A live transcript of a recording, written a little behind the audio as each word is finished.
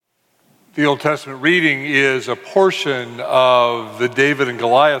The Old Testament reading is a portion of the David and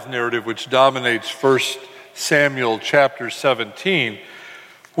Goliath narrative which dominates 1 Samuel chapter 17.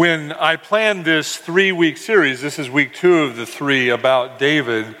 When I planned this 3-week series, this is week 2 of the 3 about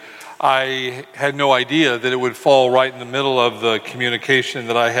David, I had no idea that it would fall right in the middle of the communication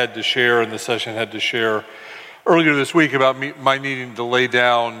that I had to share and the session had to share earlier this week about my needing to lay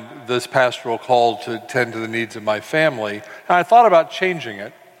down this pastoral call to tend to the needs of my family. And I thought about changing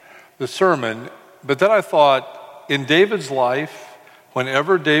it, the sermon, but then I thought, in David's life,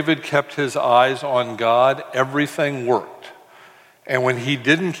 whenever David kept his eyes on God, everything worked. And when he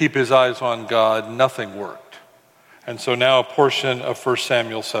didn't keep his eyes on God, nothing worked. And so now a portion of 1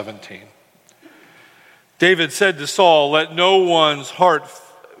 Samuel 17. David said to Saul, "Let no one's heart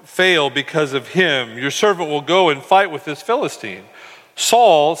fail because of him. Your servant will go and fight with this Philistine."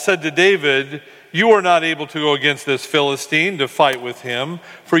 Saul said to David, "You are not able to go against this Philistine to fight with him,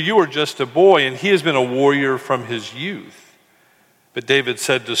 for you are just a boy, and he has been a warrior from his youth." But David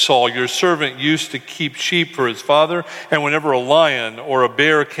said to Saul, "Your servant used to keep sheep for his father, and whenever a lion or a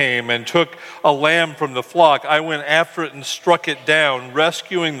bear came and took a lamb from the flock, I went after it and struck it down,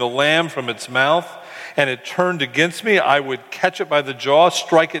 rescuing the lamb from its mouth, and it turned against me. I would catch it by the jaw,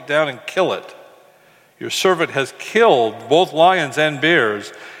 strike it down, and kill it. Your servant has killed both lions and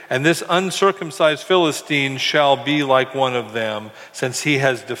bears, and this uncircumcised Philistine shall be like one of them, since he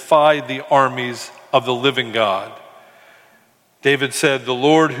has defied the armies of the living God." David said, "The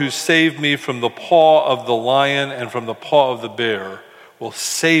Lord who saved me from the paw of the lion and from the paw of the bear will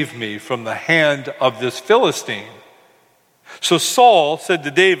save me from the hand of this Philistine." So Saul said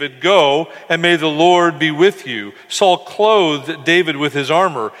to David, "Go, and may the Lord be with you." Saul clothed David with his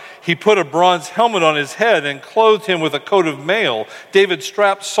armor. He put a bronze helmet on his head and clothed him with a coat of mail. David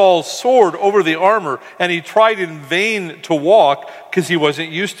strapped Saul's sword over the armor, and he tried in vain to walk because he wasn't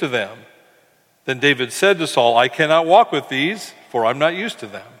used to them. Then David said to Saul, "I cannot walk with these, for I'm not used to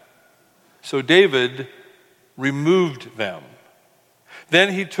them." So David removed them.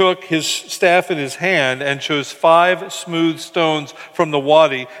 Then he took his staff in his hand and chose 5 smooth stones from the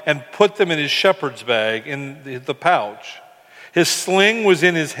wadi and put them in his shepherd's bag in the pouch. His sling was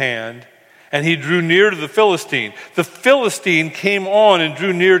in his hand, and he drew near to the Philistine. The Philistine came on and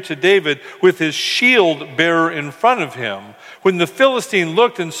drew near to David with his shield bearer in front of him. When the Philistine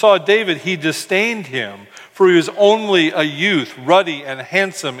looked and saw David, he disdained him, for he was only a youth, ruddy and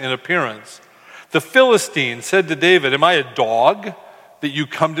handsome in appearance. The Philistine said to David, "Am I a dog that you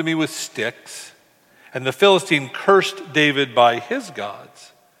come to me with sticks?" And the Philistine cursed David by his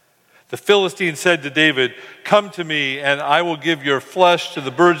gods. The Philistine said to David, "Come to me, and I will give your flesh to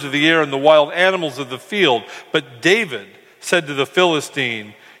the birds of the air and the wild animals of the field." But David said to the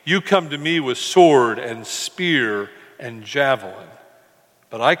Philistine, "You come to me with sword and spear and javelin.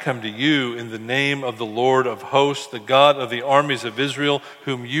 But I come to you in the name of the Lord of hosts, the God of the armies of Israel,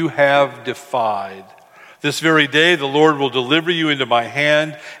 whom you have defied. This very day the Lord will deliver you into my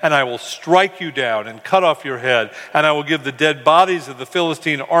hand, and I will strike you down and cut off your head, and I will give the dead bodies of the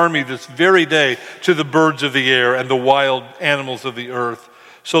Philistine army this very day to the birds of the air and the wild animals of the earth,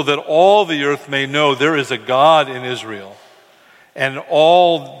 so that all the earth may know there is a God in Israel, and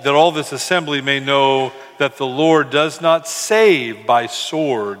all this assembly may know that the Lord does not save by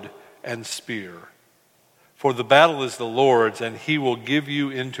sword and spear. For the battle is the Lord's, and he will give you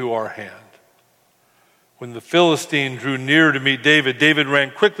into our hand." When the Philistine drew near to meet David, David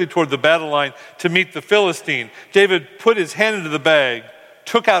ran quickly toward the battle line to meet the Philistine. David put his hand into the bag,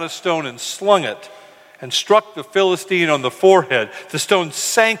 took out a stone and slung it, and struck the Philistine on the forehead. The stone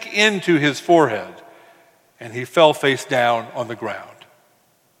sank into his forehead, and he fell face down on the ground.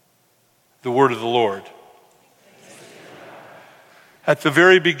 The word of the Lord. At the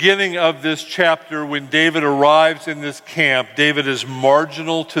very beginning of this chapter, when David arrives in this camp, David is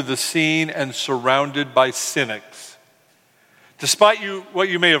marginal to the scene and surrounded by cynics. Despite what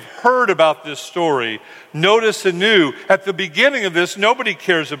you may have heard about this story, notice anew, at the beginning of this, nobody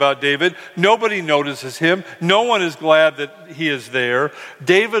cares about David. Nobody notices him. No one is glad that he is there.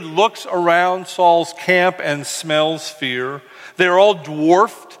 David looks around Saul's camp and smells fear. They're all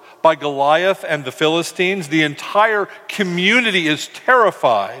dwarfed by Goliath and the Philistines. The entire community is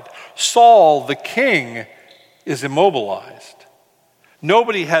terrified. Saul, the king, is immobilized.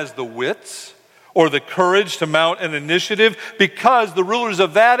 Nobody has the wits or the courage to mount an initiative because the rulers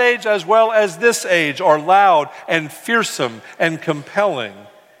of that age as well as this age are loud and fearsome and compelling.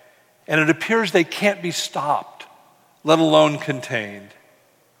 And it appears they can't be stopped, let alone contained.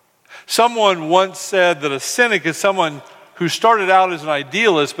 Someone once said that a cynic is someone who started out as an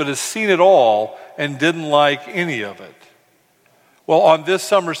idealist but has seen it all and didn't like any of it. Well, on this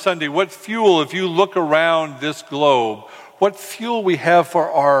summer Sunday, what fuel, if you look around this globe, what fuel we have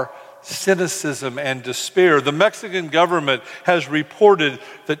for our cynicism and despair. The Mexican government has reported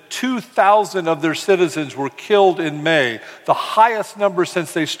that 2,000 of their citizens were killed in May, the highest number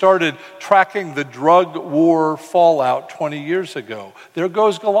since they started tracking the drug war fallout 20 years ago. There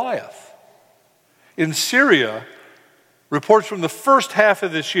goes Goliath. In Syria, reports from the first half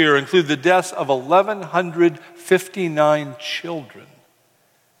of this year include the deaths of 1,159 children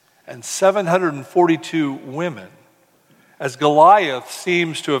and 742 women, as Goliath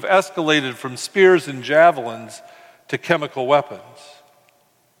seems to have escalated from spears and javelins to chemical weapons.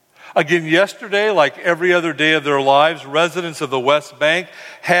 Again, yesterday, like every other day of their lives, residents of the West Bank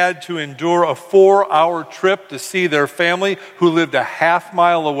had to endure a 4-hour trip to see their family who lived a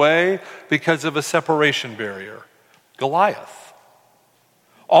half-mile away because of a separation barrier. Goliath.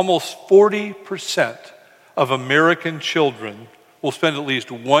 Almost 40% of American children will spend at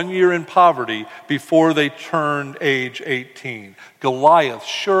least 1 year in poverty before they turn age 18. Goliath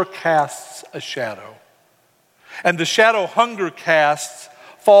sure casts a shadow. And the shadow hunger casts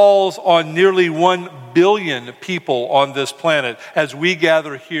falls on nearly 1 billion people on this planet as we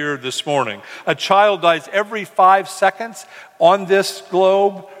gather here this morning. A child dies every 5 seconds on this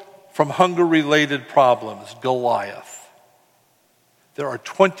globe from hunger-related problems. Goliath. There are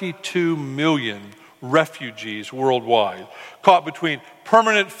 22 million refugees worldwide, caught between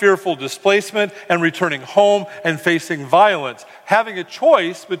permanent fearful displacement and returning home and facing violence, having a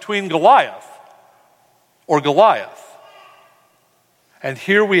choice between Goliath or Goliath. And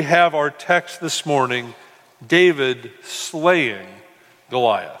here we have our text this morning, David slaying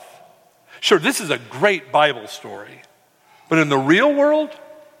Goliath. Sure, this is a great Bible story, but in the real world,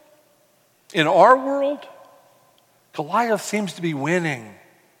 in our world, Goliath seems to be winning.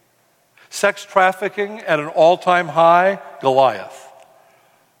 Sex trafficking at an all-time high, Goliath.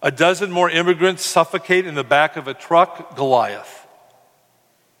 A dozen more immigrants suffocate in the back of a truck, Goliath.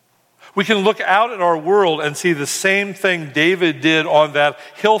 We can look out at our world and see the same thing David did on that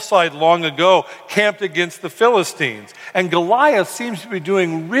hillside long ago, camped against the Philistines. And Goliath seems to be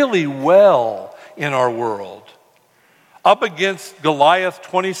doing really well in our world. Up against Goliath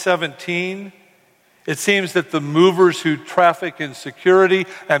 2017, it seems that the movers who traffic in security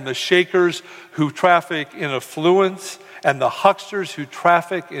and the shakers who traffic in affluence and the hucksters who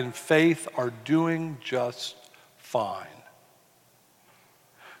traffic in faith are doing just fine.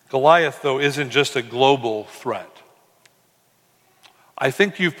 Goliath, though, isn't just a global threat. I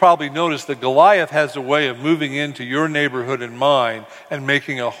think you've probably noticed that Goliath has a way of moving into your neighborhood and mine and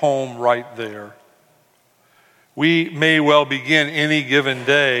making a home right there. We may well begin any given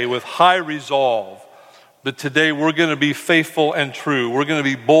day with high resolve. But today we're going to be faithful and true. We're going to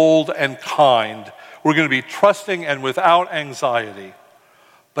be bold and kind. We're going to be trusting and without anxiety.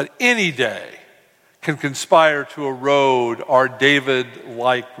 But any day can conspire to erode our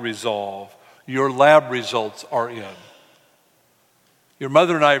David-like resolve. Your lab results are in. Your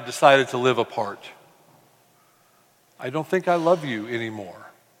mother and I have decided to live apart. I don't think I love you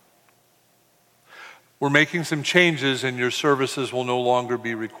anymore. We're making some changes and your services will no longer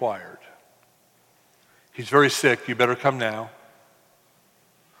be required. He's very sick. You better come now.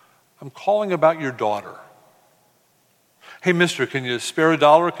 I'm calling about your daughter. Hey, mister, can you spare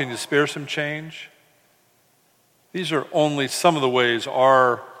 $1? Can you spare some change? These are only some of the ways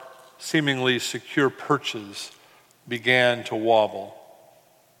our seemingly secure perches began to wobble.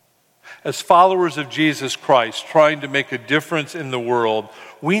 As followers of Jesus Christ, trying to make a difference in the world,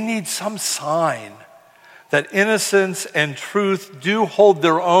 we need some sign that innocence and truth do hold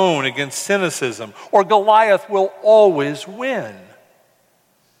their own against cynicism, or Goliath will always win.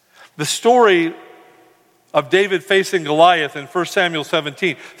 The story of David facing Goliath in 1 Samuel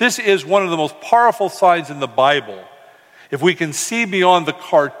 17, this is one of the most powerful signs in the Bible. If we can see beyond the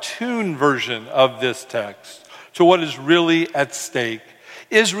cartoon version of this text to what is really at stake,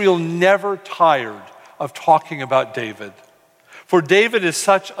 Israel never tired of talking about David. For David is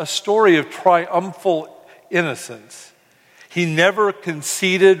such a story of triumphal innocence. He never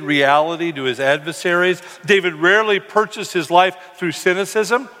conceded reality to his adversaries. David rarely purchased his life through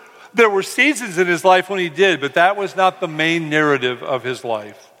cynicism. There were seasons in his life when he did, but that was not the main narrative of his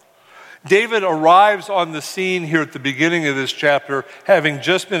life. David arrives on the scene here at the beginning of this chapter, having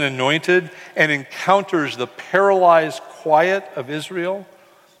just been anointed, and encounters the paralyzed quiet of Israel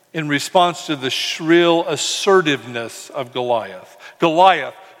in response to the shrill assertiveness of Goliath.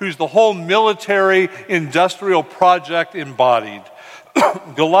 Goliath, who's the whole military industrial project embodied.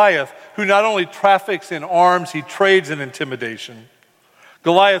 Goliath, who not only traffics in arms, he trades in intimidation.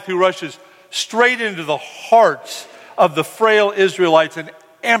 Goliath, who rushes straight into the hearts of the frail Israelites and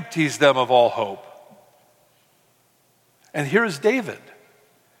empties them of all hope. And here's David.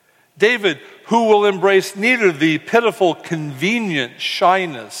 David, who will embrace neither the pitiful, convenient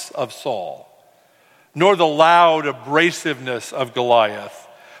shyness of Saul, nor the loud abrasiveness of Goliath,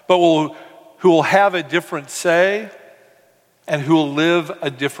 but who will have a different say and who will live a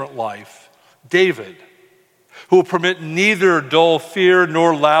different life. David, who will permit neither dull fear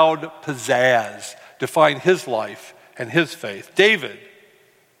nor loud pizzazz define his life and his faith. David,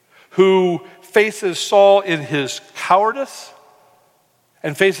 who faces Saul in his cowardice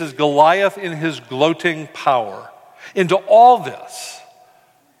and faces Goliath in his gloating power. Into all this,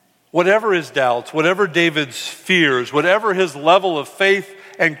 whatever his doubts, whatever David's fears, whatever his level of faith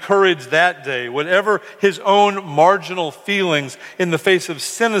and courage that day, whatever his own marginal feelings in the face of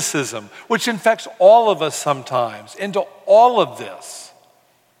cynicism, which infects all of us sometimes, into all of this,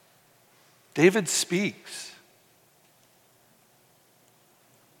 David speaks.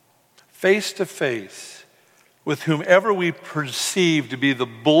 Face to face with whomever we perceive to be the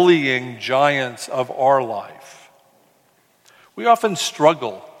bullying giants of our life. We often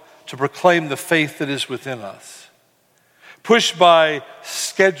struggle to proclaim the faith that is within us. Pushed by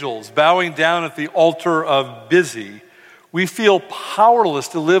schedules, bowing down at the altar of busy, we feel powerless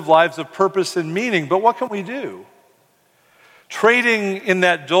to live lives of purpose and meaning. But what can we do? Trading in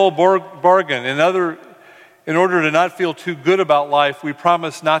that dull bargain, in order to not feel too good about life, we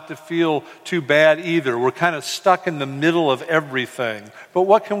promise not to feel too bad either. We're kind of stuck in the middle of everything. But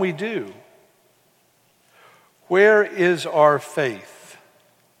what can we do? Where is our faith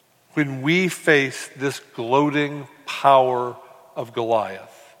when we face this gloating power of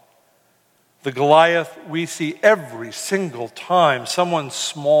Goliath? The Goliath we see every single time someone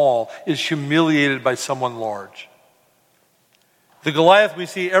small is humiliated by someone large. The Goliath we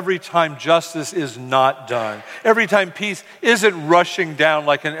see every time justice is not done. Every time peace isn't rushing down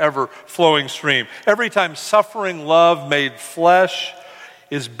like an ever-flowing stream. Every time suffering love made flesh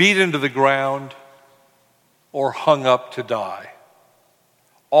is beat into the ground or hung up to die.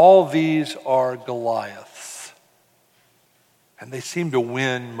 All these are Goliaths. And they seem to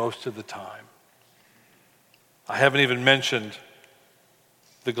win most of the time. I haven't even mentioned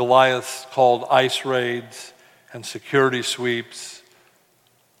the Goliaths called ice raids and security sweeps,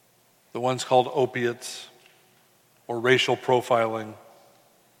 the ones called opiates or racial profiling,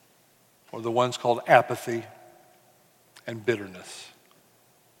 or the ones called apathy and bitterness.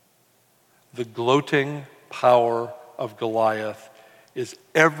 The gloating power of Goliath is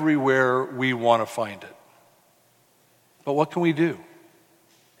everywhere we want to find it. But what can we do?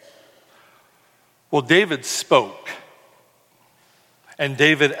 Well, David spoke and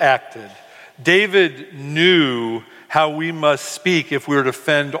David acted. David knew how we must speak if we're to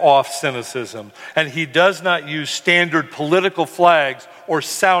fend off cynicism. And he does not use standard political flags or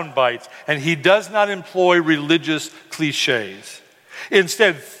sound bites. And he does not employ religious cliches.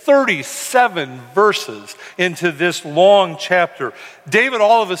 Instead, 37 verses into this long chapter, David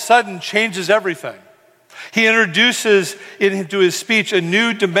all of a sudden changes everything. He introduces into his speech a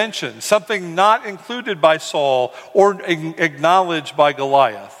new dimension, something not included by Saul or acknowledged by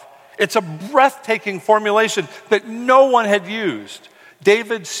Goliath. It's a breathtaking formulation that no one had used.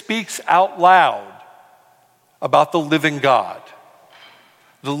 David speaks out loud about the living God.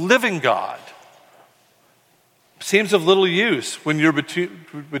 The living God seems of little use when you're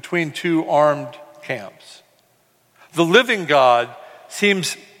between two armed camps. The living God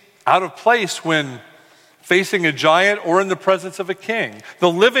seems out of place when facing a giant or in the presence of a king.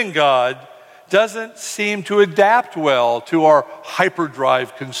 The living God doesn't seem to adapt well to our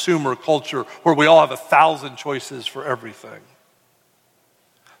hyperdrive consumer culture where we all have 1,000 choices for everything.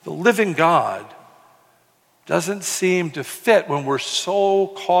 The living God doesn't seem to fit when we're so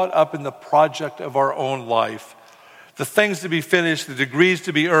caught up in the project of our own life. The things to be finished, the degrees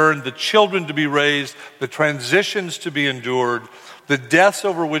to be earned, the children to be raised, the transitions to be endured, the deaths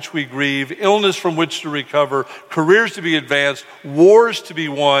over which we grieve, illness from which to recover, careers to be advanced, wars to be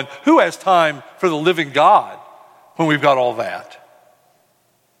won. Who has time for the living God when we've got all that?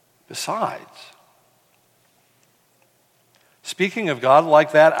 Besides, speaking of God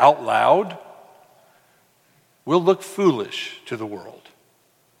like that out loud will look foolish to the world.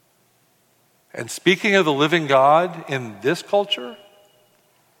 And speaking of the living God in this culture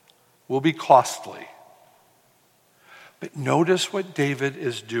will be costly. But notice what David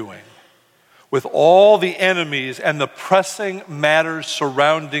is doing. With all the enemies and the pressing matters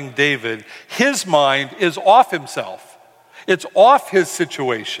surrounding David, his mind is off himself. It's off his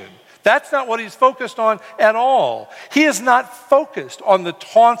situation. That's not what he's focused on at all. He is not focused on the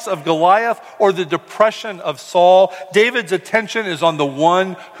taunts of Goliath or the depression of Saul. David's attention is on the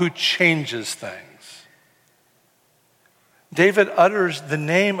one who changes things. David utters the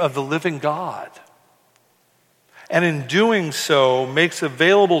name of the living God, and in doing so makes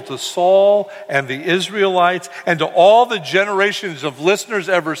available to Saul and the Israelites and to all the generations of listeners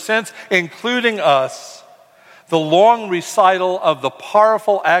ever since, including us, the long recital of the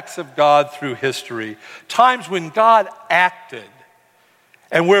powerful acts of God through history, times when God acted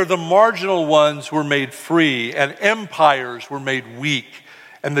and where the marginal ones were made free and empires were made weak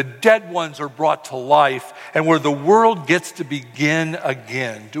and the dead ones are brought to life and where the world gets to begin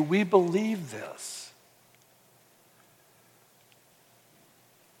again. Do we believe this?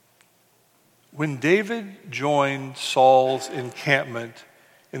 When David joined Saul's encampment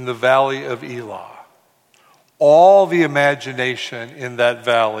in the valley of Elah, all the imagination in that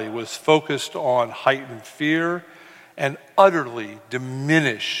valley was focused on heightened fear and utterly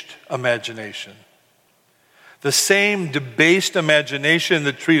diminished imagination. The same debased imagination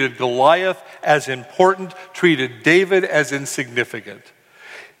that treated Goliath as important treated David as insignificant.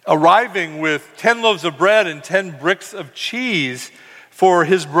 Arriving with 10 loaves of bread and 10 bricks of cheese for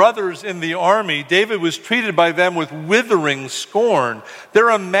his brothers in the army, David was treated by them with withering scorn. Their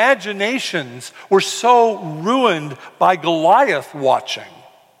imaginations were so ruined by Goliath watching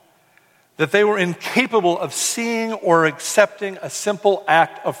that they were incapable of seeing or accepting a simple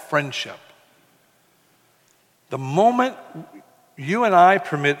act of friendship. The moment you and I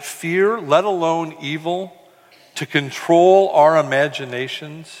permit fear, let alone evil, to control our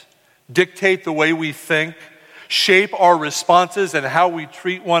imaginations, dictate the way we think, shape our responses and how we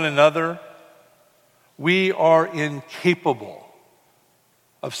treat one another, we are incapable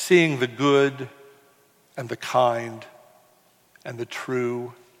of seeing the good and the kind and the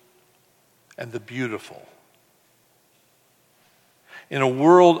true and the beautiful. In a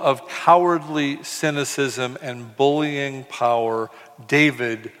world of cowardly cynicism and bullying power,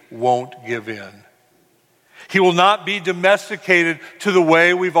 David won't give in. He will not be domesticated to the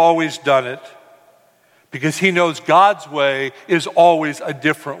way we've always done it, because he knows God's way is always a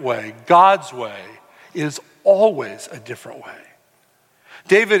different way. God's way is always a different way.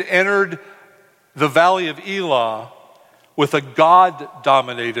 David entered the valley of Elah with a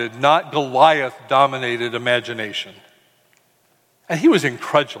God-dominated, not Goliath-dominated imagination. And he was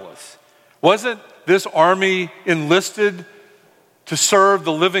incredulous. Wasn't this army enlisted to serve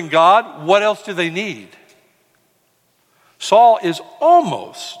the living God? What else do they need? Saul is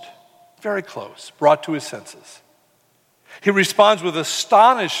almost very close, brought to his senses. He responds with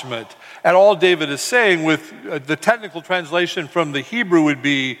astonishment at all David is saying, with the technical translation from the Hebrew would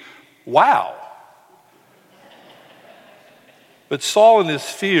be, wow. But Saul in his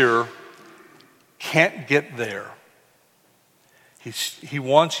fear can't get there. He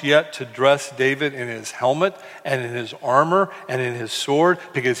wants yet to dress David in his helmet and in his armor and in his sword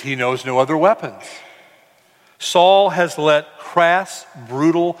because he knows no other weapons. Saul has let crass,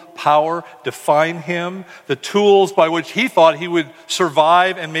 brutal power define him, the tools by which he thought he would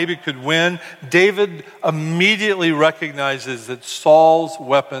survive and maybe could win. David immediately recognizes that Saul's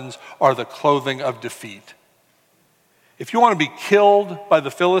weapons are the clothing of defeat. If you want to be killed by the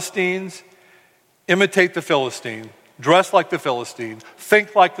Philistines, imitate the Philistine, dress like the Philistine,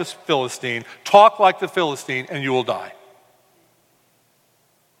 think like the Philistine, talk like the Philistine, and you will die.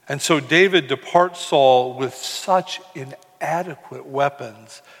 And so David departs Saul with such inadequate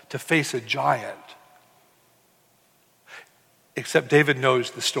weapons to face a giant. Except David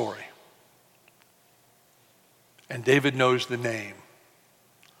knows the story. And David knows the name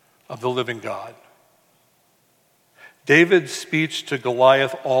of the living God. David's speech to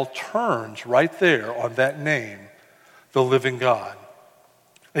Goliath all turns right there on that name, the living God.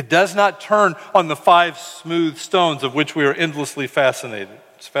 It does not turn on the 5 smooth stones of which we are endlessly fascinated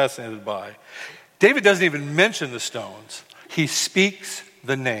by. David doesn't even mention the stones. He speaks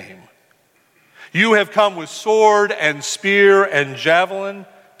the name. You have come with sword and spear and javelin,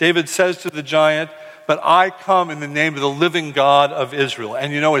 David says to the giant, but I come in the name of the living God of Israel.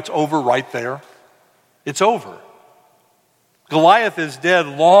 And you know, it's over right there. It's over. Goliath is dead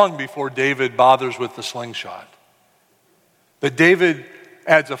long before David bothers with the slingshot. But David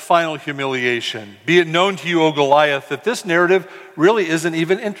adds a final humiliation. Be it known to you, O Goliath, that this narrative really isn't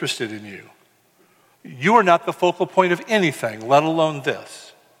even interested in you. You are not the focal point of anything, let alone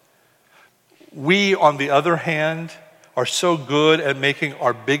this. We, on the other hand, are so good at making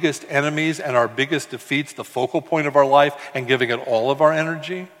our biggest enemies and our biggest defeats the focal point of our life and giving it all of our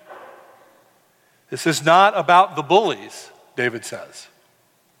energy. This is not about the bullies, David says.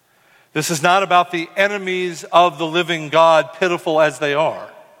 This is not about the enemies of the living God, pitiful as they are,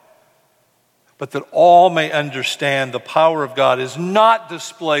 but that all may understand the power of God is not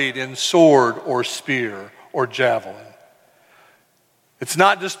displayed in sword or spear or javelin. It's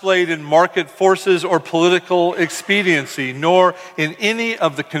not displayed in market forces or political expediency, nor in any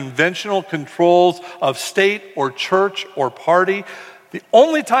of the conventional controls of state or church or party. The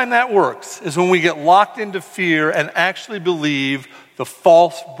only time that works is when we get locked into fear and actually believe the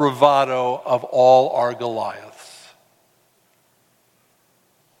false bravado of all our Goliaths.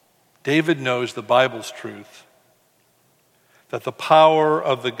 David knows the Bible's truth, that the power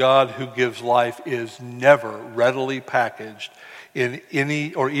of the God who gives life is never readily packaged in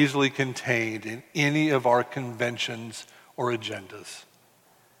any or easily contained in any of our conventions or agendas.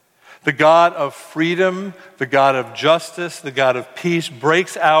 The God of freedom, the God of justice, the God of peace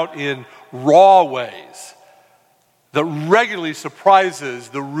breaks out in raw ways that regularly surprises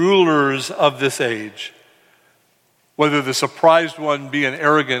the rulers of this age. Whether the surprised one be an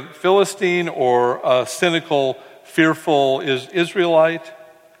arrogant Philistine or a cynical, fearful Israelite,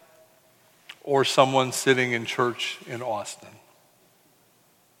 or someone sitting in church in Austin.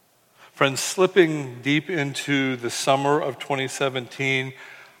 Friends, slipping deep into the summer of 2017,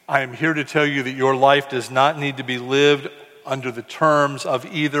 I am here to tell you that your life does not need to be lived under the terms of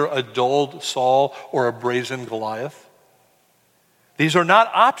either a dulled Saul or a brazen Goliath. These are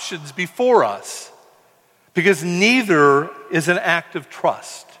not options before us, because neither is an act of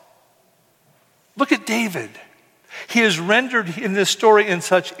trust. Look at David. He is rendered in this story in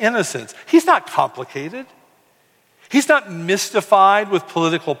such innocence. He's not complicated. He's not mystified with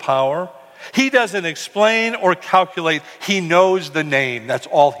political power. He doesn't explain or calculate. He knows the name. That's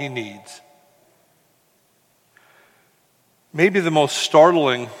all he needs. Maybe the most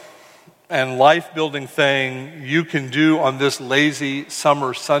startling and life-building thing you can do on this lazy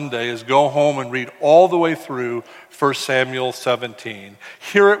summer Sunday is go home and read all the way through 1 Samuel 17.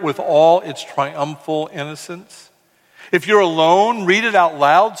 Hear it with all its triumphal innocence. If you're alone, read it out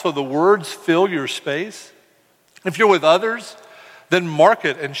loud so the words fill your space. If you're with others, then mark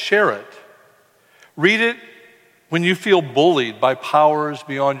it and share it. Read it when you feel bullied by powers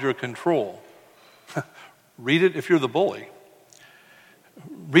beyond your control. Read it if you're the bully.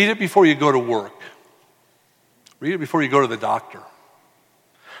 Read it before you go to work. Read it before you go to the doctor.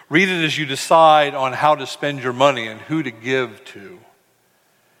 Read it as you decide on how to spend your money and who to give to.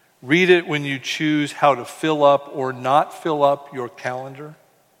 Read it when you choose how to fill up or not fill up your calendar.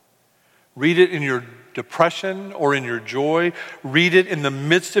 Read it in your depression or in your joy. Read it in the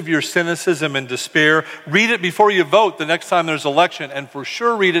midst of your cynicism and despair. Read it before you vote the next time there's election, and for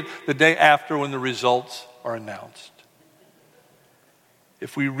sure read it the day after when the results are announced.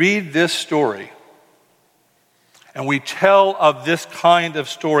 If we read this story, and we tell of this kind of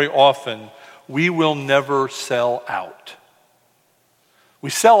story often, we will never sell out. We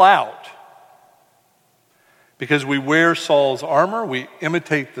sell out because we wear Saul's armor, we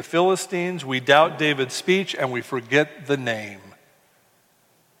imitate the Philistines, we doubt David's speech, and we forget the name.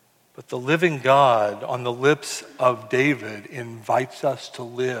 But the living God on the lips of David invites us to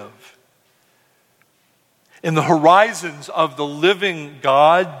live. In the horizons of the living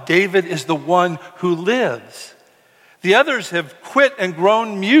God, David is the one who lives. The others have quit and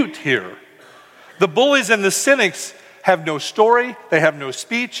grown mute here. The bullies and the cynics have no story, they have no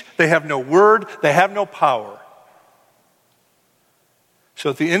speech, they have no word, they have no power.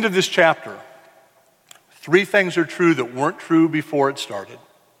 So at the end of this chapter, 3 things are true that weren't true before it started.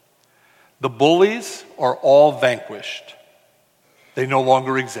 The bullies are all vanquished. They no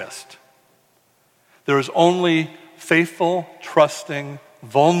longer exist. There is only faithful, trusting,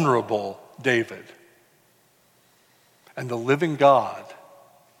 vulnerable David. And the living God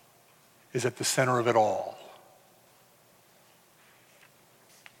is at the center of it all.